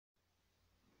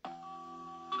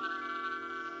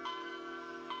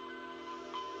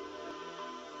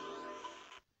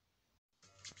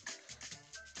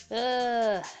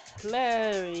Uh,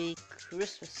 Merry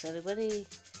Christmas, everybody.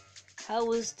 How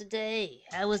was the day?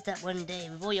 How was that one day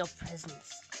with all your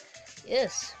presents?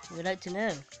 Yes, we'd like to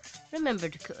know. Remember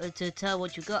to tell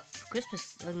what you got for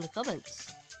Christmas in the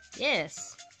comments.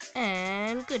 Yes,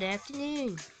 and good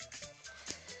afternoon.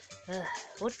 Uh,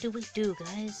 what do we do,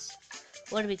 guys?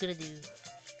 What are we gonna do?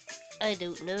 I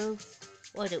don't know.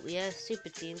 Why don't we ask Super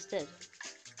T instead?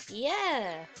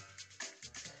 Yeah!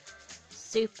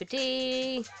 Super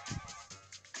T!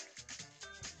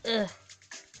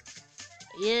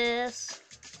 Yes?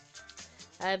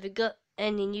 Have you got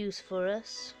any news for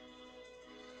us?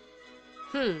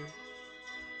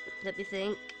 Let me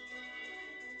think.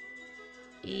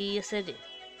 Yes, I do.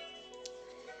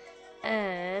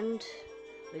 And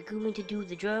we're going to do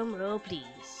the drum roll,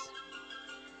 please.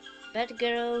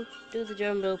 Batgirl, do the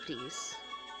drum roll, please.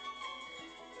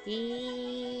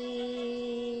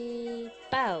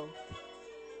 Bow.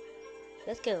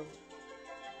 Let's go.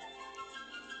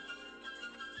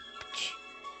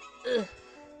 Ugh.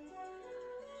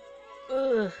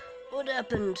 Ugh. What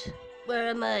happened? Where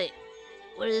am I?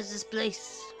 Where is this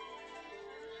place?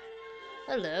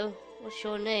 Hello, what's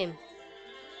your name?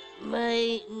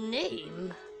 My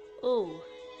name? Oh,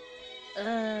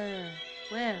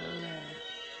 well,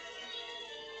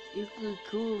 you could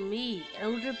call me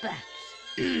Elder Bat.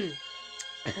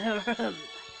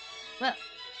 Well,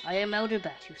 I am Elder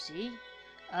Bat, you see.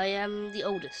 I am the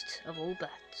oldest of all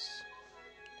bats.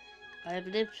 I have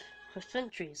lived for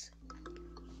centuries,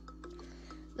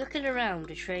 looking around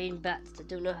to train bats that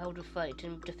don't know how to fight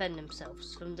and defend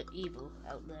themselves from the evil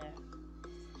out there.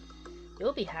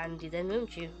 You'll be handy then,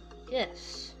 won't you?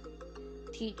 Yes.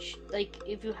 Teach, like,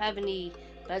 if you have any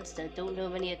bats that don't know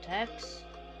many attacks,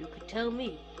 you could tell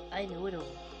me. I know it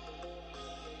all.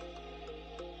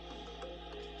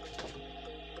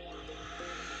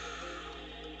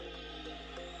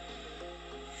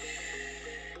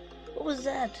 What was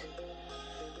that?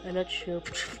 I'm not sure.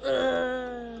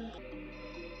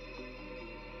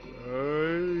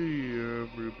 Hi,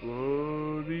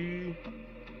 everybody.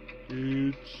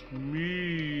 It's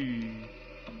me,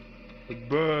 the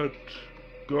Bat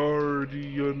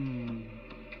Guardian.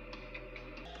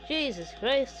 Jesus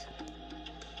Christ.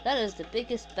 That is the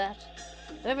biggest bat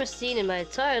I've ever seen in my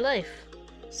entire life.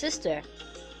 Sister,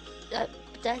 that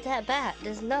bat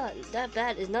is not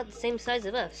the same size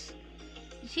of us.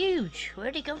 It's huge.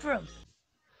 Where'd he come from?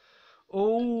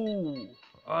 Oh,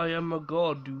 I am a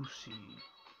god, you see.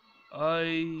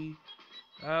 I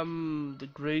am the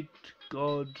great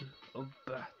god of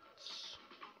bats.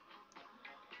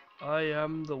 I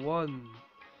am the one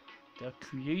that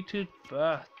created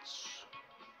bats.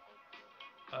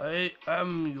 I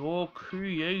am your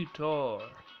creator.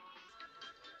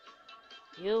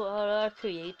 You are our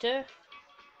creator?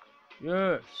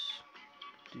 Yes.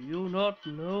 Do you not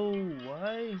know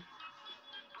why?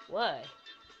 Why?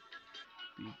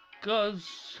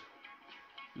 Because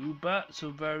you bats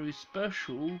are very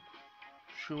special,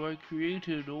 so I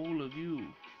created all of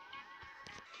you.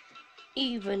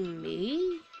 Even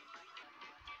me?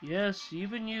 Yes,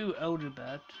 even you, Elder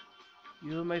Bat.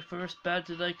 You're my first bat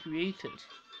that I created.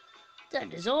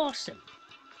 That is awesome.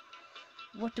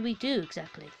 What do we do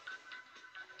exactly?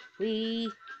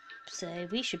 We say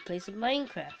we should play some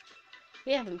Minecraft.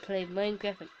 We haven't played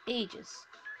Minecraft in ages.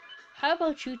 How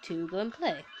about you two go and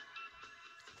play?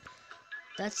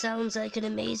 That sounds like an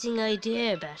amazing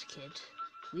idea, Bat Kid.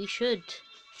 We should.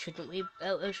 Shouldn't we,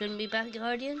 Bat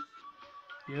Guardian?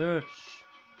 Yes.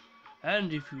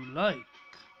 And if you like,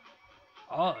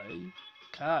 I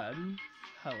can,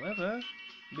 however,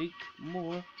 make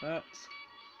more bats.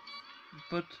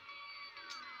 But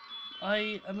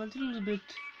I am a little bit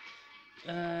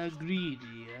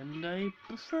greedy, and I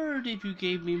preferred if you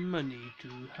gave me money to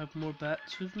have more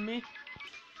bats with me.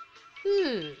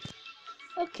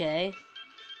 Okay.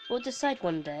 We'll decide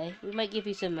one day. We might give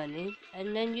you some money,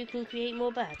 and then you can create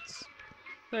more bats.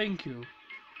 Thank you.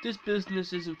 This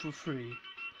business isn't for free,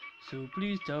 so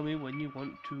please tell me when you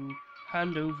want to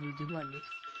hand over the money.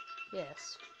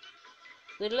 Yes.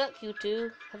 Good luck, you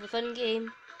two. Have a fun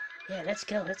game. Yeah, let's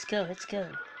go.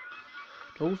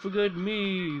 Don't forget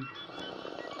me.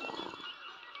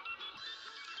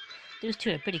 Those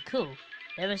two are pretty cool.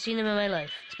 Never seen them in my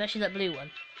life, especially that blue one.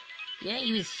 Yeah,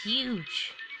 he was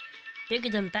huge. Bigger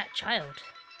than Bat Child.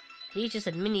 He's just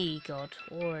a mini god,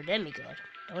 or a demigod.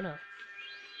 Don't know.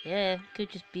 Yeah,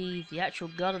 could just be the actual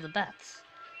god of the bats.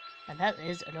 And that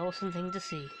is an awesome thing to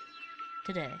see.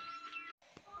 Today.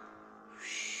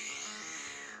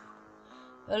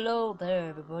 Hello there,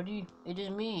 everybody. It is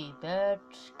me, Bat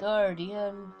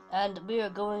Guardian, and we are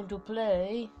going to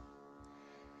play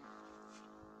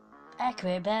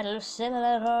Accurate Battle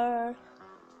Simulator.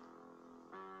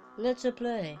 Let's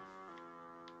play.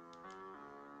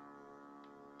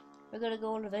 We're gonna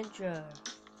go on an adventure.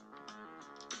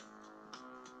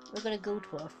 We're gonna go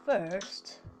to our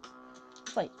first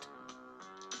fight.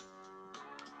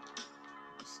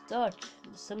 Start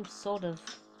in some sort of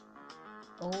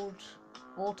old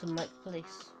autumn-like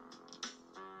place.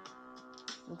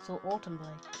 Looks so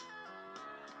autumn-like.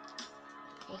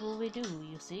 What will we do,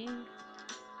 you see?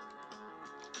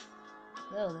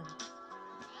 Well then,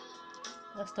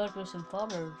 let's start with some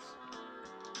farmers.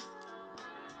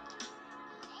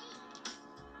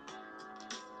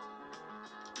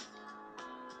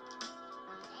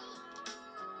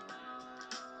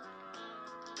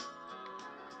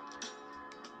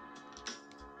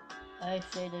 I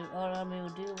say that our army will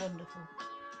do wonderful.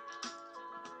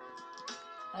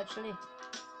 Actually,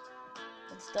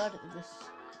 let's start with this.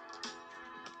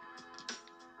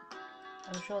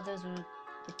 I'm sure those will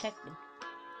protect me.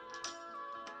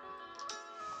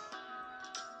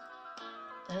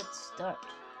 Let's start.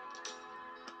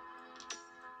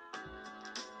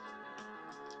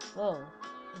 Whoa,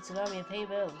 it's an army of hay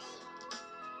bales.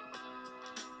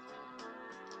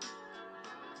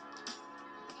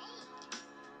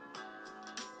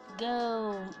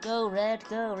 Go, go red,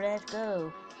 go red,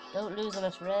 go. Don't lose on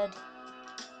us, red.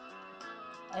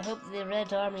 I hope the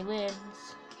red army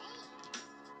wins.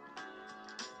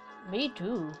 Me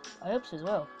too. I hope so as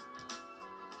well.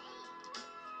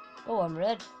 Oh, I'm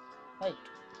red. Right.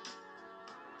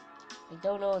 I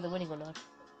don't know if they're winning or not.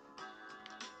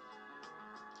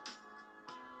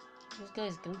 This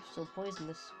guy's ghost so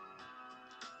poisonous.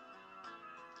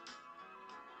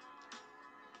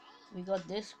 We got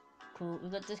this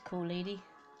cool lady.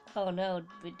 Oh no,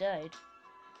 we died.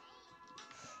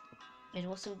 It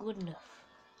wasn't good enough.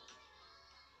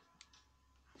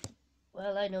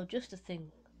 Well, I know just the thing.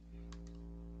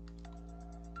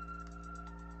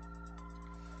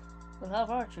 We'll have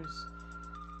archers.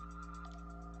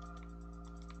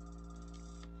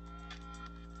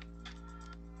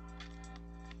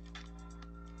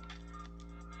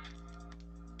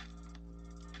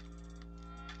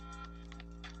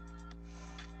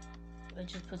 I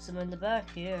just put some in the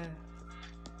back here.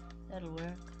 That'll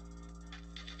work.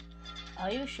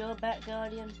 Are you sure, Bat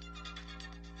Guardian?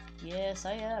 Yes,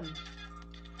 I am.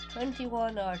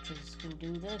 21 archers can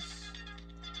do this.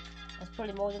 That's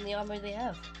probably more than the armor they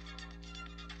have.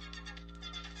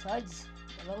 Besides,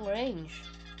 the long range.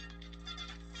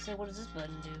 So what does this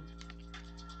button do?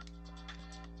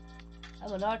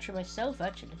 I'm an archer myself,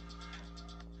 actually.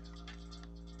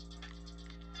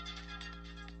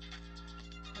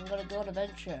 I'm gonna go on an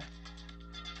adventure.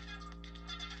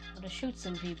 I'm gonna shoot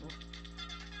some people.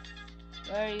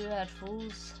 Where are you at,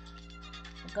 fools?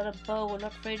 I've got a bow, I'm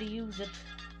not afraid to use it.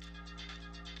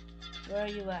 Where are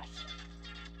you at?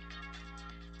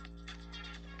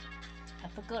 I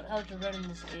forgot how to run in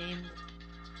this game.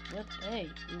 Yep, hey,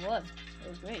 we won. That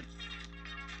was great.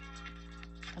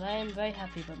 And I am very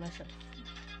happy about myself.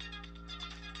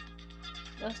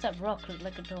 What's that rock look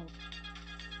like a dog?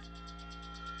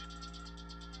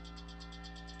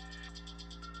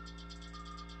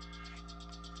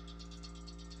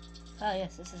 Ah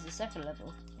yes, this is the second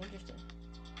level. Interesting.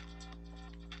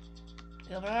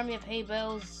 We have an army of hay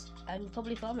bales and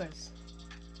probably farmers.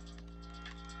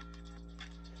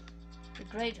 The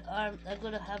great arm. I'm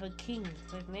gonna have a king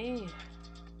with me,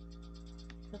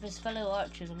 with his fellow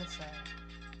archers on this side.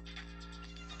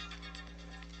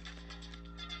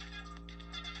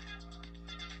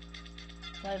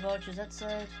 Five archers that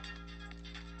side.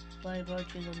 5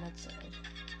 archers on that side.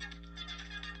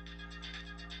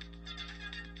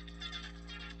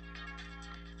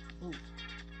 Ooh.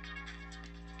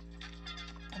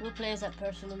 Who plays that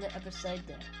person on the other side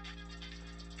there?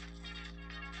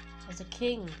 As a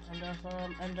king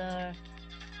and our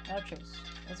archers.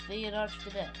 Let's be an archer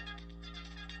today.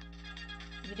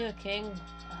 You can do it, king.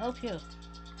 I help you.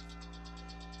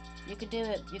 You can do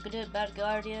it. You can do it, Bad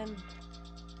Guardian.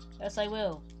 Yes, I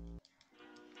will.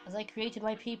 As I created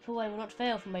my people, I will not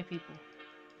fail for my people.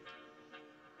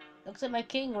 Looks like my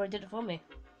king already did it for me.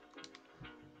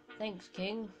 Thanks,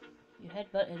 king. You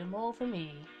headbutted them all for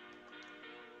me.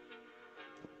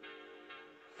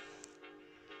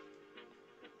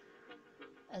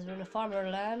 As we're in a farmer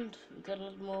land, we've got a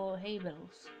little more hay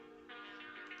bales.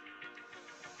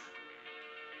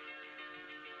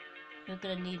 We're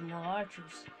gonna need more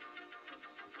archers.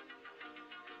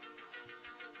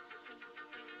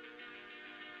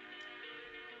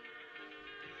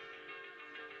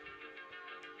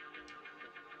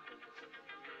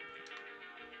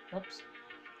 Oops.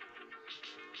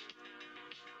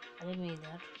 I didn't mean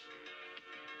that.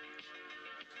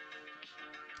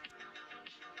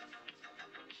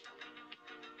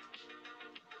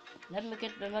 Let me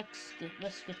get the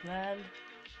musket man.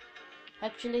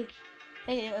 Actually,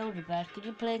 hey Elderbat, could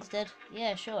you play instead?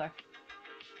 Yeah, sure.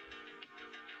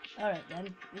 Alright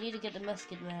then, we need to get the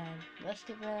musket man.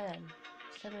 Musket man,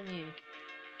 summon you.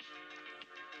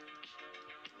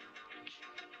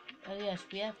 Oh yes,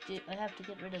 I have to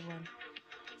get rid of one.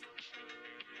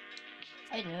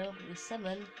 I know, we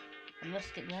summon a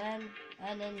musket man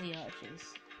and then the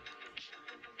archers.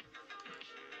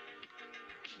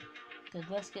 Because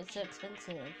muskets are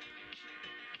expensive.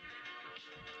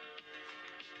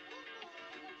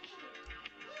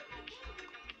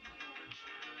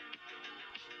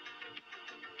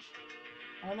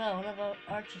 Oh no, one of our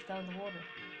archers found the water.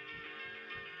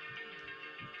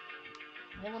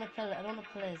 I don't want to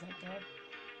play as that guy.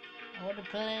 I want to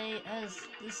play as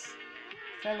this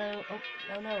fellow.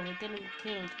 Oh no, we're getting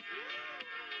killed.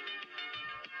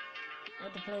 I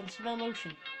want to play in slow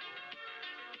motion.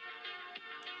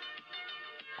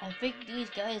 I think these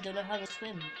guys don't know how to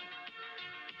swim.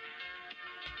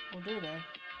 Or do they?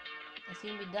 They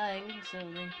seem to be dying, so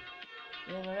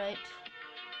they're alright.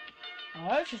 Our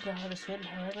archers know how to swim,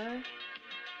 however.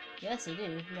 Yes, they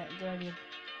do, that guardian.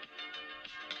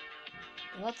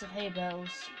 Lots of hay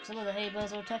bales. Some of the hay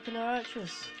bales are attacking our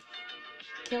archers.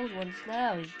 Killed one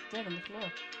now, he's dead on the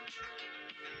floor.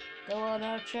 Go on,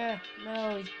 archer.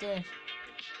 No, he's dead.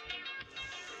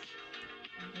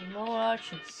 More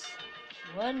archers.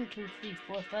 1, 2, 3,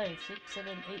 4, 5, 6,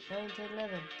 7, 8, 9, 10,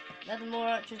 11. 11 more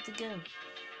archers to go.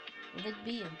 Will they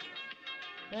beat him?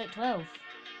 Right, 12.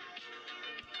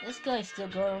 This guy's still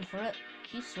going for it.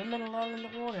 He's swimming along in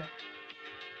the water.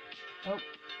 Oh,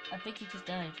 I think he just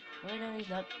died. Wait, no, he's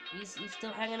not. He's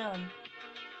still hanging on.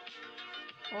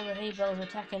 All the hay bales are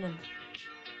attacking him.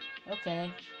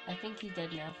 Okay, I think he's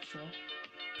dead now for sure.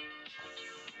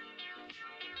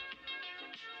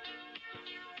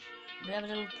 We have a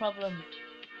little problem.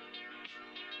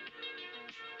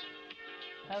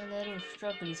 Having a little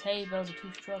struggle. These hay bales are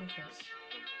too strong for us.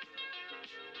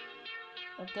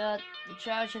 Oh god, they're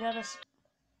charging at us.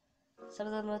 Some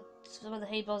of the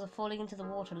hay bales are falling into the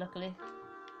water, luckily.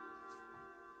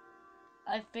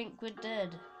 I think we're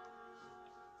dead.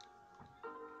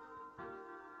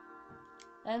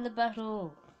 End the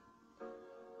battle.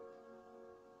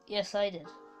 Yes, I did.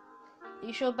 Are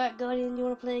you sure, Bat Guardian, you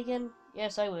want to play again?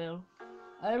 Yes, I will.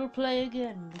 I will play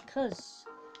again, because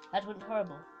that went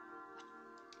horrible.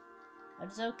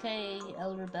 It's okay,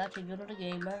 Elder Bat, if you're not a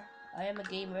gamer. I am a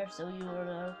gamer, so you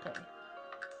are okay.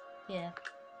 Yeah.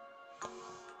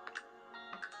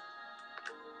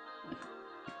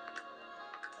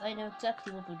 I know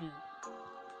exactly what we'll do.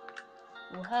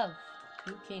 We'll have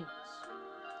 2 kings.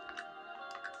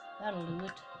 That'll do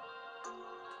it.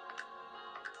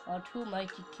 Our 2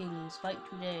 mighty kings fight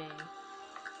today.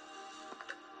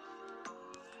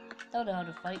 They'll know how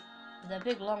to fight. With their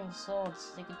big long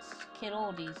swords, they could kill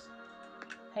all these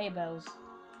hay bales.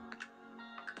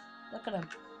 Look at them.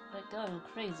 They're going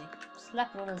crazy.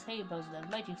 Slapping all those hay bales with their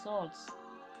mighty swords.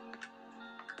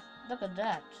 Look at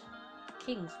that. The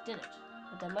kings did it.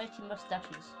 With their mighty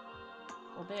mustaches.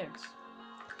 Or beards.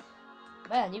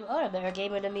 Man, you are a better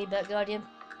gamer than me, Bat Guardian.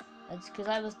 That's because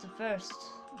I was the first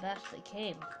bat that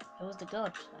came. I was the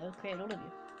god. I would create all of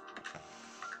you.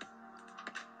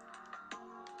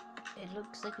 It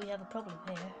looks like we have a problem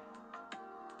here.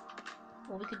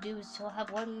 What we could do is to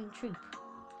have one troop.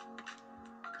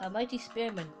 A mighty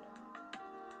spearman.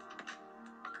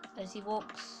 As he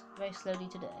walks very slowly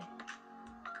today.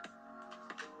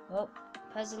 Oh,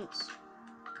 peasants.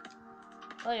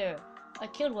 Fire. I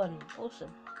killed one.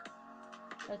 Awesome.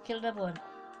 I killed another one.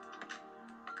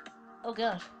 Oh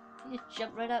god. He just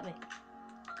jumped right at me.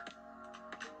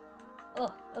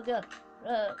 Oh god.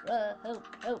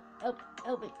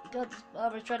 Help me. God, this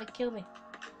armor's trying to kill me.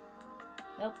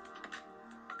 Help.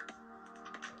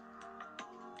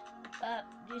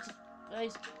 Jesus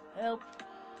Christ. Help.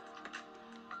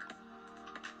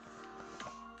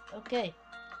 Okay.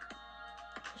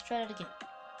 Let's try that again.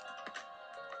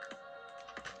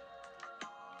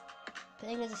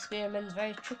 Playing as a spearman is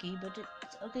very tricky, but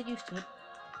I'll get used to it.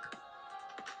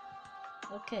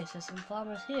 Okay, so some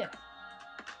farmers here.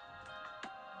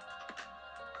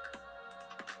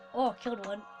 Oh, killed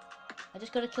one. I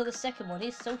just gotta kill the second one.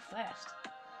 He's so fast.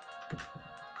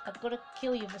 I've gotta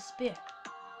kill you with a spear.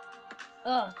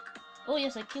 Oh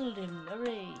yes, I killed him.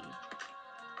 Hooray.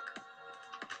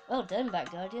 Well done,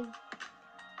 Bat Guardian.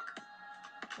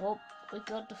 Oh, we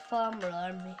got the farmer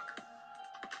army.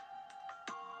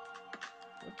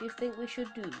 What do you think we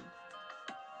should do?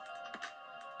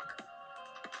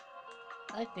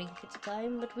 I think it's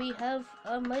time that we have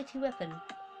a mighty weapon.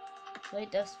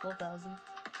 Wait, that's 4,000.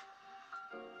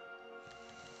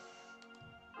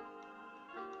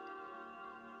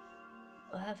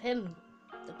 have him,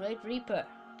 the Great Reaper.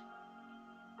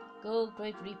 Go,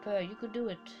 Great Reaper, you could do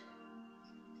it.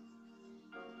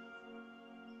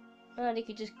 And he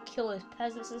could just kill his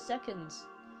peasants in seconds.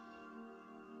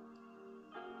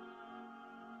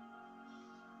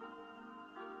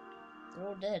 They're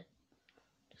all dead.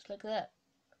 Just like that.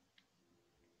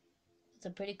 It's a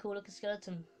pretty cool looking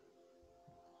skeleton.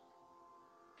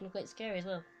 And quite scary as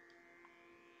well.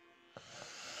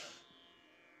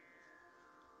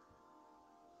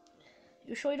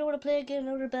 You sure you don't want to play again,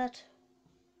 Elderbat?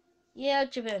 Yeah, I'll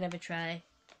give it another try.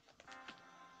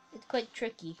 It's quite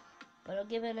tricky, but I'll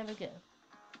give it another go.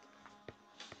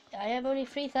 I have only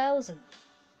 3,000.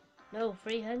 No,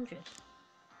 300.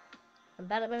 I'm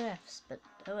bad at my maths, but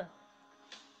oh well.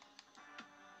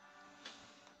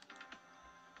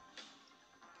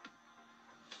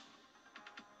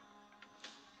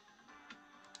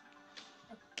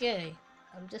 Okay,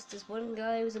 I'm just this one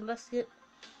guy who's a musket,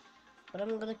 but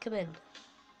I'm gonna come in.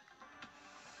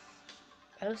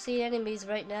 I don't see enemies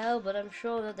right now, but I'm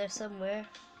sure that they're somewhere.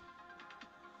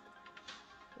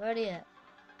 Where are they at?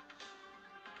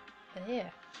 They're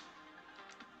here.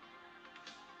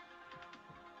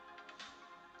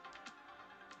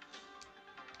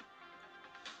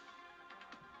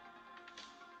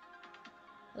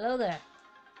 Hello there.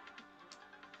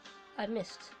 I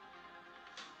missed.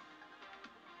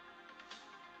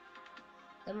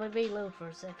 Let me reload for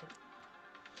a second.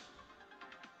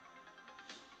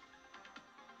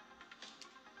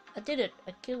 I did it.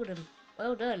 I killed him.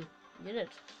 Well done. You did it.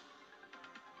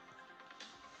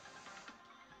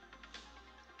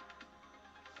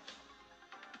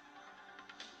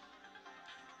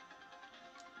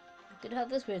 I could have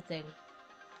this weird thing.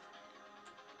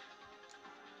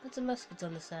 Put some muskets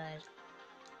on the side.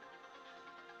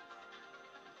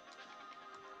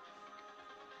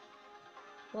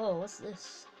 Whoa, what's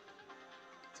this?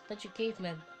 It's a bunch of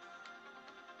cavemen.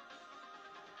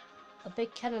 A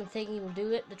big cannon thingy will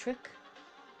do it, the trick.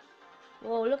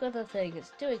 Whoa, look at the thing.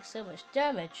 It's doing so much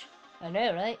damage. I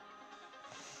know, right?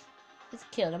 It's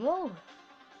killed them all.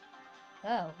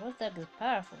 Wow, what the heck is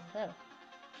powerful? Hell.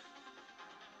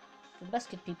 The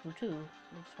musket people too.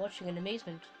 It's watching in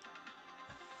amazement.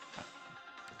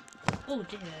 Oh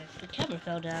dear, the camera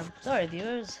fell down. Sorry,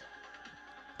 viewers.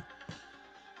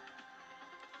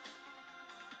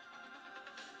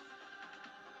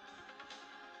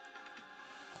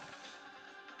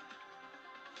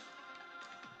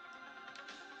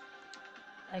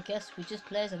 I guess we just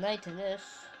play as a knight in this.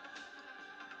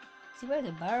 Is he wearing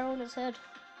a barrel on his head?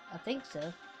 I think so.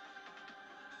 And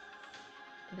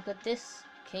we got this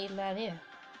caveman here.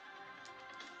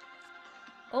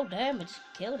 Oh damn, I just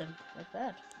killed him like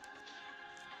that.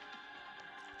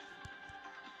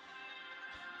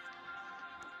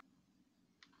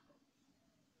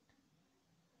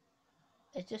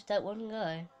 It's just that one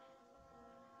guy.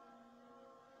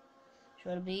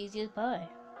 Trying to be easy as pie.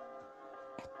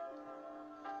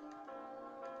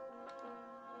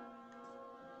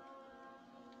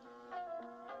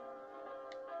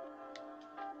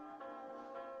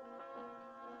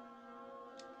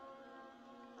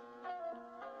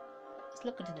 Let's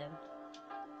look at them.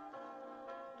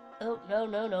 Oh,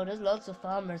 no, there's lots of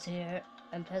farmers here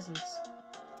and peasants.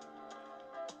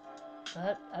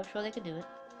 But I'm sure they can do it.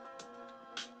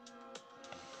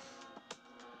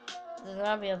 There's an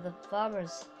army of the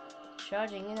farmers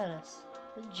charging in on us.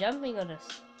 They're jumping on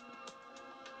us.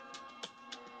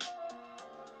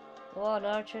 Go on,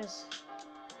 archers.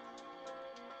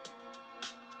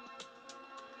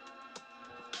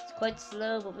 It's quite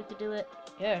slow, but we could do it.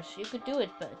 Yes, you could do it,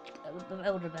 but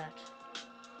Elderbat.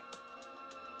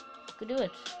 You could do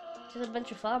it. Just a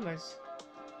bunch of farmers.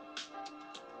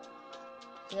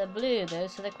 So they're blue though,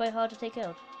 so they're quite hard to take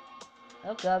out.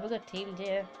 Oh god, we got teamed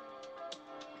here.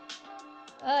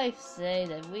 I say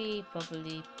that we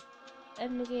probably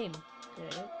end the game. There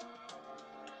we go.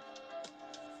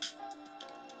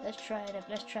 Let's try it up.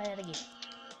 Let's try it again.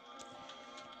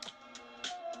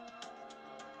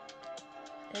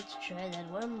 Let's try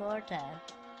that one more time.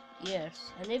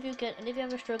 Yes, and if you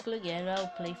ever struggle again, I'll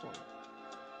play for you.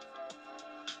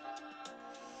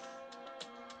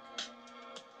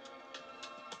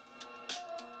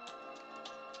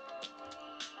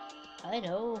 I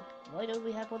know. Why don't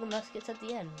we have all the muskets at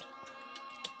the end?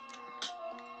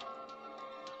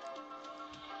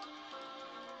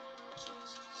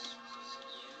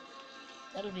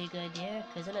 That'll be a good idea,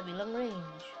 because then it'll be long range.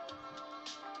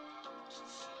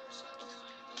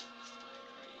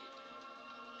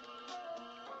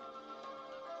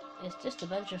 It's just a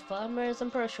bunch of farmers.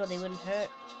 I'm pretty sure they wouldn't hurt.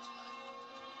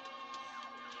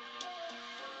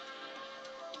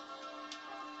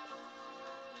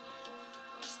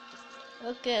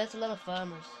 Okay, that's a lot of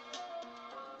farmers.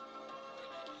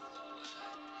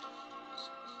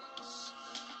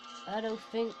 I don't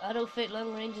think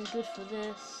long range is good for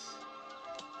this.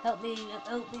 Help me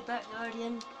back,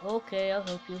 Guardian. Okay, I'll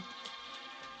help you.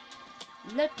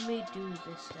 Let me do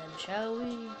this then, shall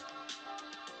we?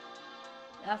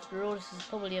 After all, this is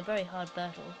probably a very hard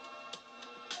battle.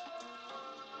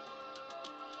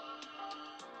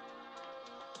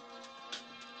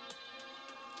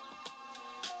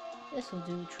 This will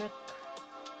do the trick.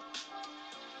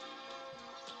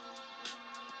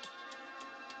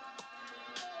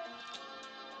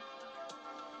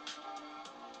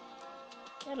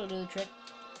 That'll do the trick.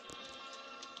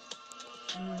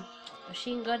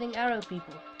 Machine gunning arrow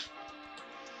people.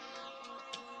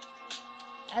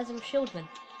 As in shieldmen.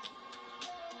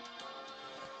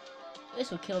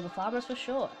 This will kill the farmers for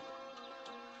sure.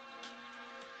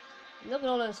 Look at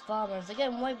all those farmers, they're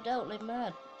getting wiped out like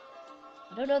mad.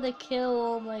 I don't know if they kill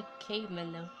all my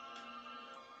cavemen though.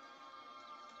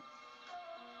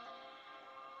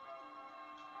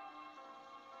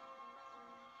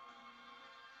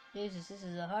 Jesus, this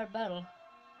is a hard battle.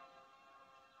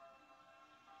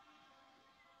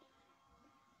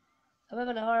 I'm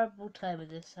having a horrible time with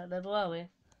this, I remember, are we?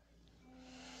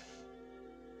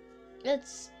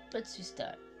 Let's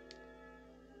restart.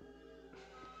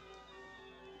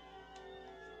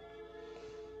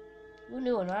 Who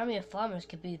knew an army of farmers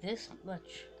could be this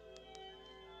much?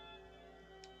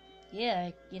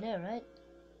 Yeah, you know, right?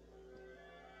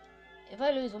 If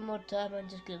I lose one more time, I'm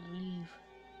just gonna leave.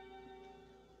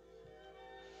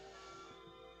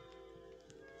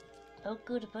 How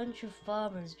could a bunch of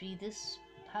farmers be this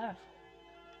powerful?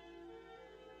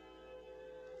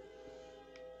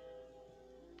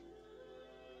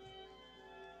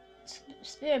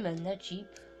 Spearmen, they're cheap.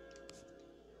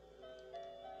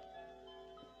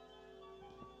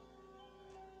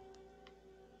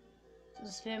 There's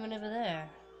a spearman over there.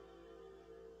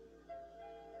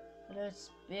 Another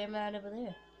spearman over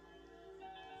there.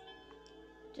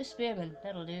 Just spearmen,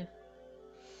 that'll do.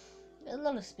 A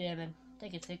lot of spearmen, they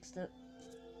could fix it.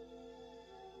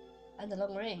 And the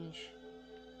long range.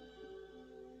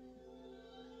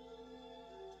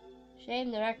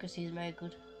 Shame their accuracy is very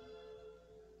good.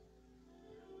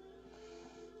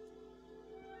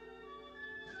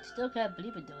 Still can't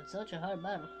believe it though, it's such a hard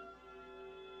battle.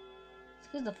 It's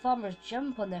because the farmers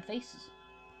jump on their faces.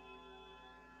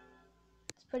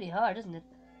 It's pretty hard, isn't it?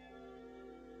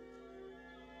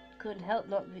 Couldn't help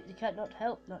not, you can't not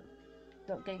help not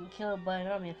getting killed by an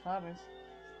army of farmers.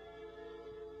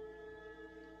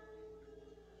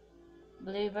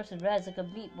 Blue versus red is like a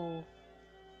meatball.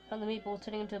 Found the meatball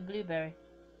turning into a blueberry.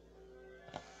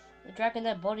 They're dragging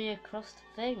their body across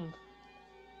the thing.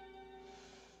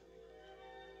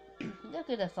 Look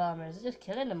at the farmers, they're just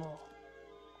killing them all.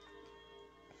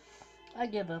 I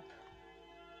give up.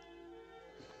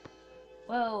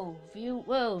 Well,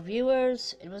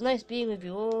 viewers, it was nice being with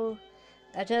you all.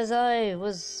 As I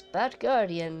was Bat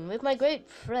Guardian with my great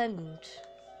friend,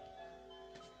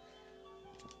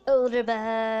 Older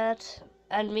Bat,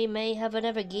 and we may have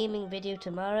another gaming video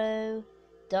tomorrow.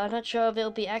 Though I'm not sure if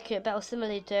it'll be accurate Battle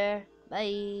Simulator.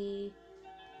 Bye.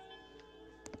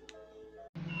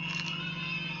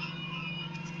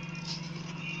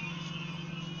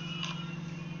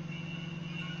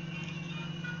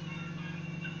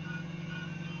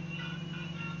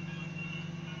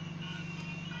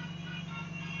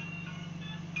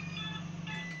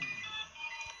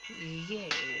 Yeah.